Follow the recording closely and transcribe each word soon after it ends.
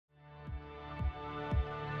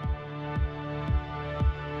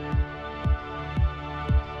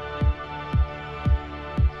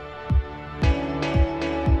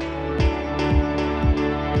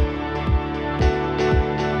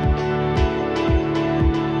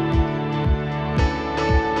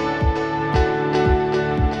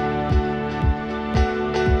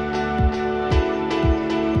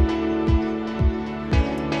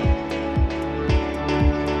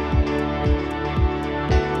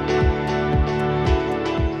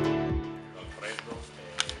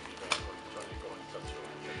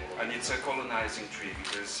rising tree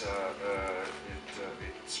because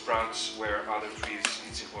it sprouts where other trees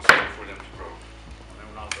it's impossible for them to grow. Non è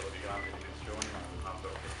un albero di grandi dimensioni, ma è un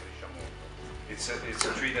albero che cresce molto. It's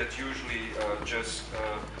a tree that usually just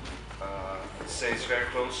stays very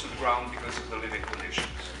close to the ground because of the living conditions.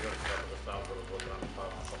 Io ho ritrovato quest'albero 2 anni fa,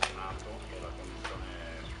 quando sono nato, e la condizione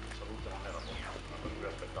di salute non era buona, per cui ho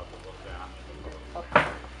aspettato 2 anni per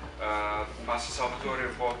farlo. Master Salvatore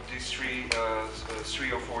bought this tree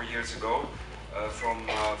 3 or 4 years ago from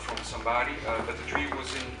somebody, but the tree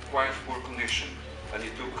was in quite poor condition, and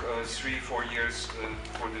it took 3-4 years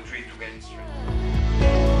for the tree to gain strength.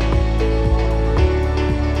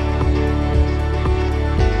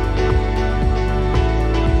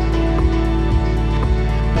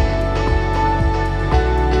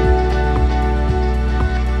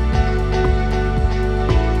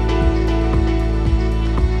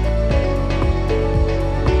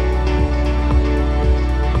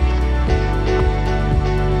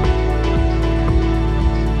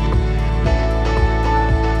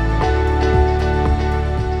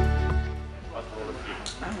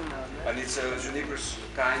 And it's a juniperous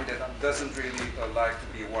kind that doesn't really like to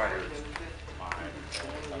be wired.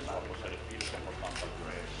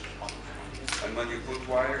 And when you put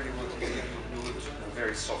wire, you need to do it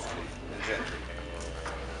very softly and gently.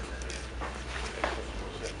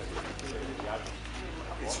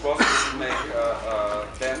 It's possible to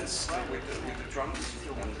make bends with the trunks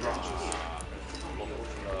and branches.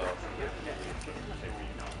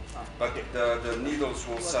 But the needles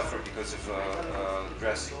will suffer because of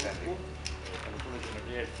drastic bending.